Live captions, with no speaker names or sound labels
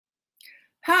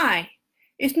Hi,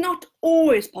 it's not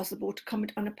always possible to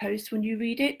comment on a post when you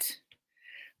read it.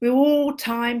 We're all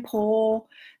time poor,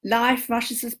 life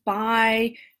rushes us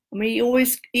by, and we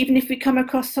always, even if we come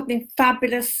across something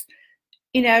fabulous,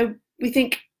 we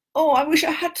think, oh, I wish I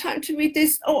had time to read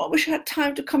this. Oh, I wish I had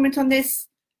time to comment on this.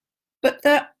 But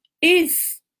there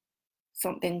is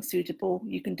something suitable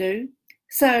you can do.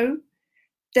 So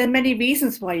there are many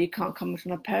reasons why you can't comment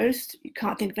on a post. You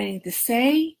can't think of anything to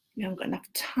say. You haven't got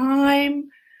enough time,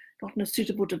 not on a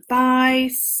suitable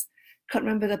device, can't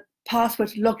remember the password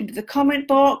to log into the comment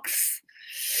box.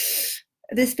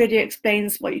 This video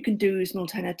explains what you can do as an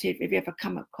alternative if you ever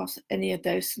come across any of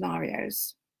those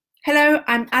scenarios. Hello,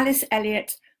 I'm Alice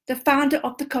Elliott, the founder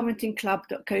of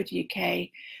thecommentingclub.co.uk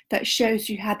that shows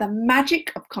you how the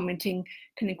magic of commenting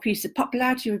can increase the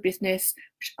popularity of your business,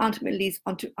 which ultimately leads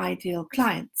onto ideal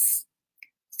clients.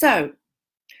 So,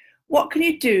 what can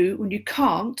you do when you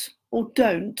can't or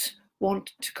don't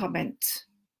want to comment?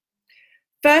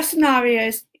 First scenario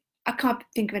is, I can't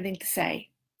think of anything to say.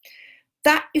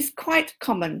 That is quite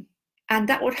common, and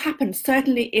that would happen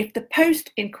certainly if the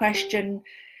post in question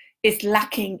is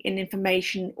lacking in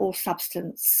information or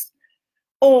substance.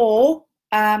 Or,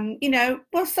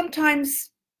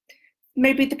 sometimes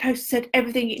maybe the post said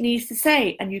everything it needs to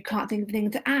say and you can't think of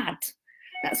anything to add.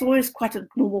 That's always quite a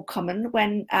normal common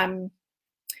when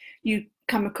you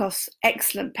come across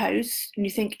excellent posts and you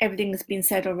think everything has been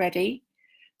said already.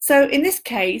 So in this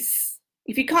case,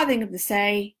 if you can't think of the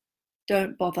say,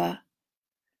 don't bother.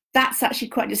 That's actually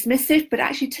quite dismissive, but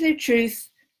actually, tell you the truth,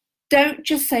 don't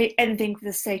just say anything for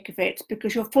the sake of it,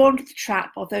 because you'll fall into the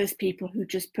trap of those people who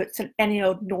just put any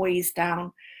old noise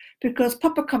down. Because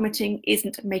proper commenting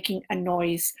isn't making a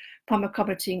noise. Proper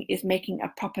commenting is making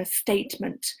a proper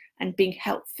statement and being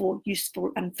helpful,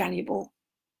 useful, and valuable.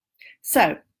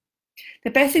 So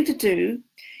the best thing to do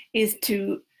is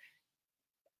to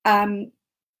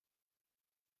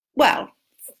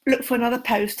look for another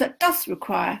post that does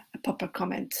require a proper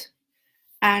comment,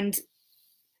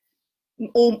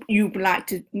 or you'd like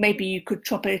to, maybe you could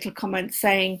drop a little comment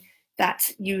saying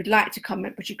that you'd like to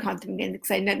comment but you can't think of anything to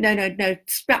say. No,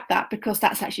 scrap that, because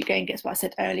that's actually going against what I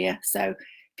said earlier. So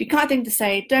if you can't think to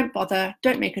say, don't bother,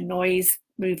 don't make a noise,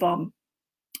 move on.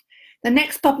 The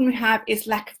next problem we have is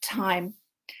lack of time.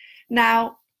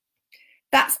 Now,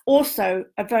 that's also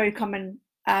a very common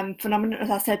phenomenon, as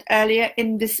I said earlier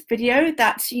in this video,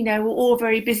 that we're all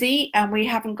very busy and we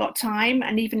haven't got time,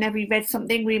 and even if we read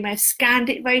something, we may have scanned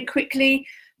it very quickly,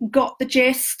 got the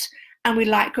gist, and we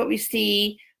like what we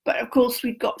see, but of course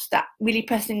we've got that really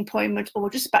pressing appointment, or we're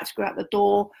just about to go out the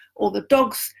door, or the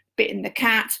dog's bitten the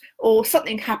cat, or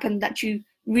something happened that you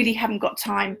really haven't got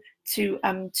time to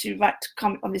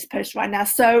comment on this post right now.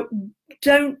 So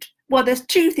there's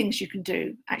two things you can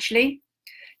do, actually.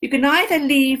 You can either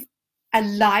leave a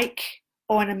like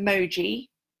or an emoji,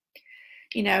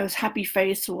 a happy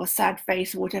face or a sad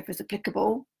face or whatever is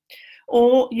applicable.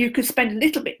 Or you could spend a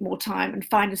little bit more time and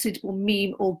find a suitable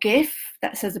meme or GIF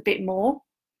that says a bit more.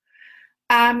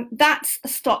 That's a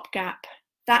stopgap.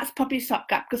 That's probably a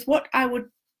stopgap, because what I would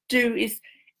do is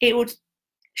it would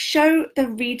show the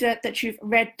reader that you've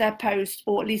read their post,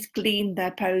 or at least gleaned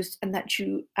their post, and that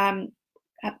you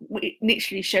it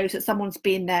literally shows that someone's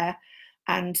been there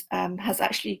and has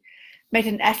actually made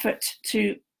an effort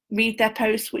to read their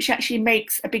post, which actually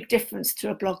makes a big difference to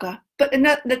a blogger. But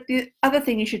the other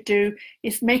thing you should do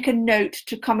is make a note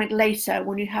to comment later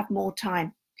when you have more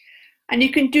time. And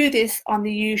you can do this on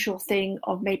the usual thing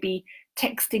of maybe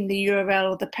texting the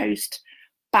URL of the post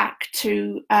back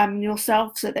to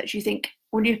yourself, so that you think,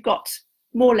 when you've got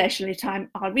more leisurely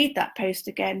time, I'll read that post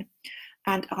again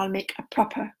and I'll make a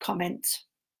proper comment.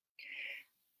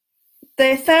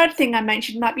 The third thing I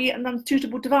mentioned might be an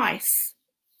unsuitable device.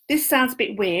 This sounds a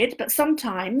bit weird, but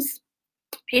sometimes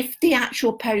if the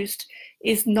actual post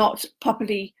is not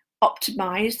properly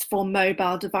optimized for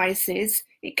mobile devices,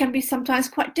 it can be sometimes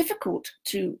quite difficult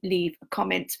to leave a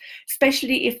comment,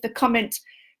 especially if the comment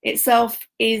itself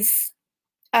is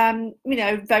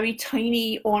very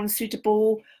tiny or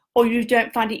unsuitable, or you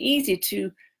don't find it easy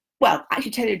to,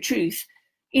 actually, tell you the truth,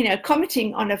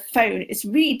 commenting on a phone is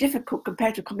really difficult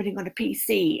compared to commenting on a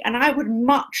PC. And I would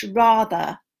much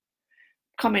rather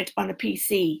comment on a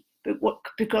PC,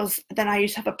 because then I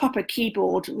used to have a proper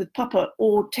keyboard with proper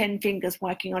all 10 fingers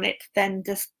working on it than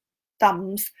just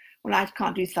thumbs. Well, I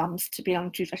can't do thumbs, to be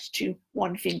honest, just do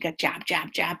one finger, jab,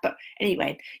 jab, jab. But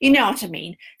anyway, you know what I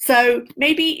mean. So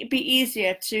maybe it'd be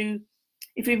easier to,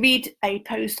 if you read a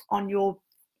post on your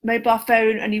mobile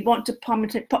phone and you want to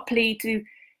comment it properly, to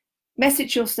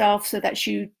message yourself so that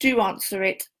you do answer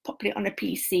it properly on a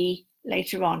PC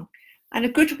later on. And a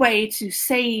good way to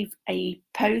save a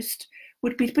post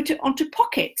would be to put it onto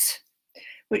Pocket,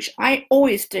 which I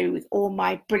always do with all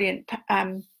my brilliant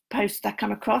posts that I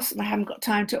come across and I haven't got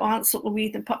time to answer or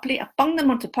read them properly. I bung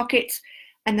them onto Pocket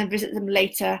and then visit them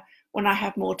later when I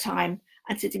have more time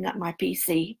and sitting at my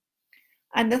PC.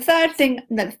 And the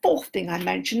fourth thing I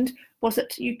mentioned was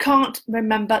that you can't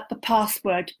remember the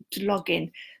password to log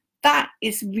in. That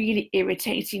is really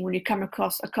irritating when you come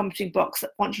across a commenting box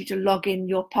that wants you to log in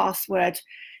your password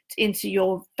into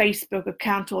your Facebook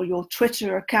account or your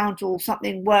Twitter account or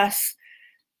something worse.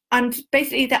 And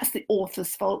basically that's the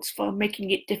author's fault for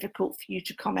making it difficult for you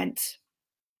to comment.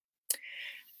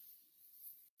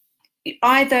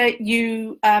 Either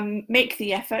you make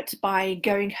the effort by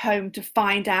going home to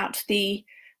find out the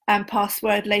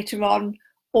password later on,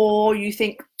 or you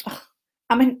think, oh,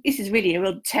 I mean, this is really a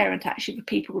real deterrent actually for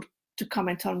people to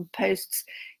comment on posts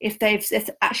if there's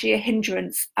actually a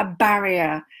hindrance, a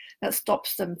barrier that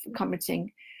stops them from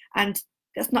commenting, and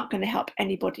that's not going to help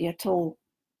anybody at all.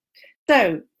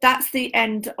 So that's the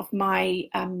end of my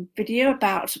video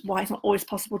about why it's not always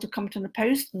possible to comment on a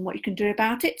post and what you can do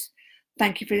about it.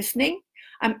 Thank you for listening.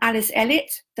 I'm Alice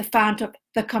Elliott, the founder of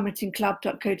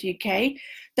thecommentingclub.co.uk,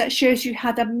 that shows you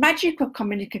how the magic of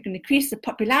commenting can increase the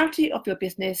popularity of your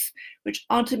business, which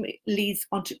ultimately leads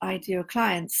onto ideal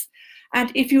clients.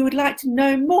 And if you would like to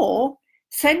know more,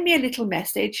 send me a little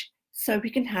message so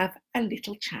we can have a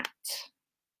little chat.